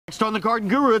Next on the Garden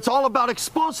Guru, it's all about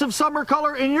explosive summer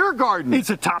color in your garden.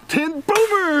 It's a top 10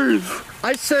 boomers.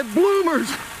 I said bloomers,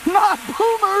 not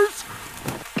boomers.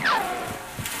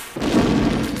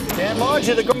 Dan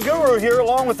Maggi, the Garden Guru here,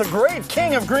 along with the great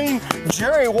king of green,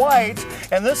 Jere White.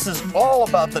 And this is all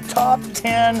about the top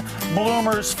 10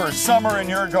 bloomers for summer in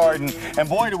your garden. And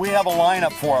boy, do we have a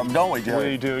lineup for them, don't we,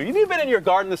 Jere? We do. You've been in your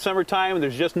garden in the summertime and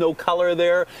there's just no color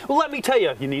there. Well, let me tell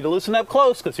you, you need to listen up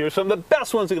close because here's some of the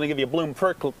best ones that are going to give you a bloom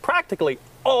practically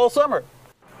all summer.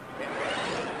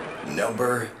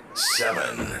 Number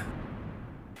 7.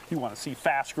 You want to see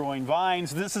fast-growing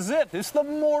vines, this is it. This is the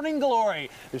morning glory.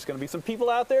 There's going to be some people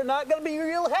out there not going to be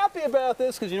real happy about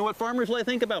this because you know what farmers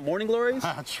think about morning glories?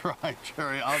 That's right,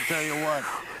 Jere. I'll tell you what.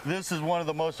 This is one of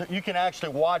the most, you can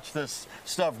actually watch this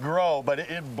stuff grow, but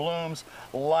it blooms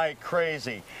like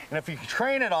crazy. And if you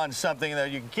train it on something that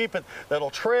you can keep it, that'll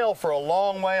trail for a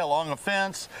long way along a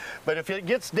fence. But if it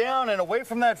gets down and away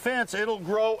from that fence, it'll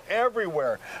grow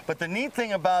everywhere. But the neat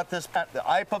thing about this, the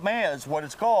Ipomaea is what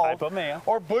it's called. Ipomaea.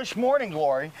 Or bush morning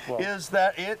glory, is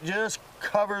that it just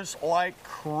covers like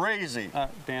crazy.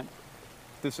 Dan,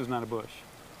 this is not a bush.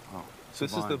 Oh,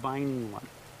 this is the vining one.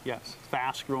 Yes,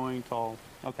 fast growing, tall.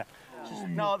 Okay.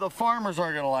 No, the farmers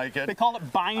aren't going to like it. They call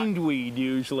it bindweed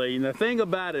usually, and the thing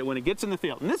about it, when it gets in the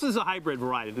field, and this is a hybrid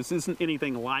variety, this isn't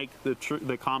anything like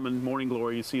the common morning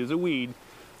glory you see as a weed,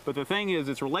 but the thing is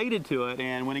it's related to it,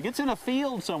 and when it gets in a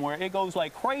field somewhere, it goes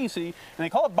like crazy, and they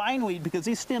call it bindweed because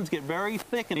these stems get very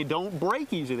thick and they don't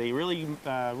break easily. They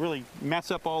really mess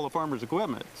up all the farmer's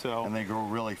equipment. So. And they grow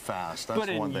really fast, that's one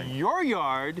thing. But in your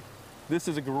yard, this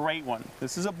is a great one.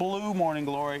 This is a blue morning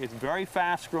glory. It's very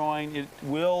fast growing. It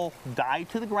will die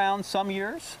to the ground some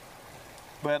years.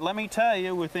 But let me tell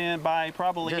you, by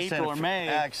probably April or May.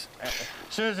 As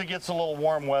soon as it gets a little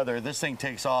warm weather, this thing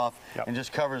takes off and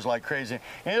just covers like crazy.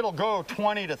 And it'll go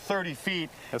 20 to 30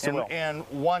 feet in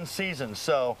one season.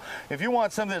 So if you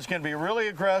want something that's going to be really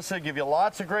aggressive, give you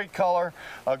lots of great color,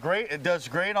 it does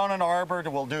great on an arbor,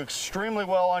 it will do extremely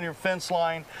well on your fence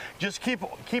line. Just keep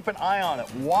an eye on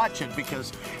it. Watch it,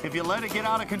 because if you let it get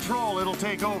out of control, it'll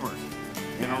take over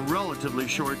in a relatively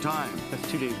short time.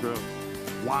 That's 2 days growth.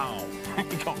 Wow.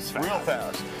 It goes fast. Real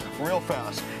fast, real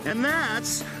fast. And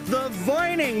that's the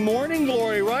vining morning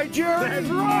glory, right, Jere? That's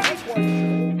right.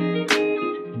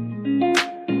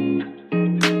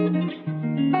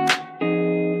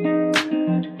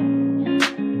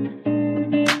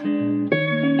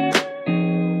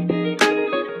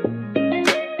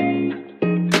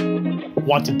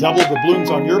 Want to double the blooms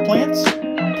on your plants?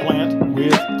 Plant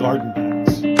with Garden.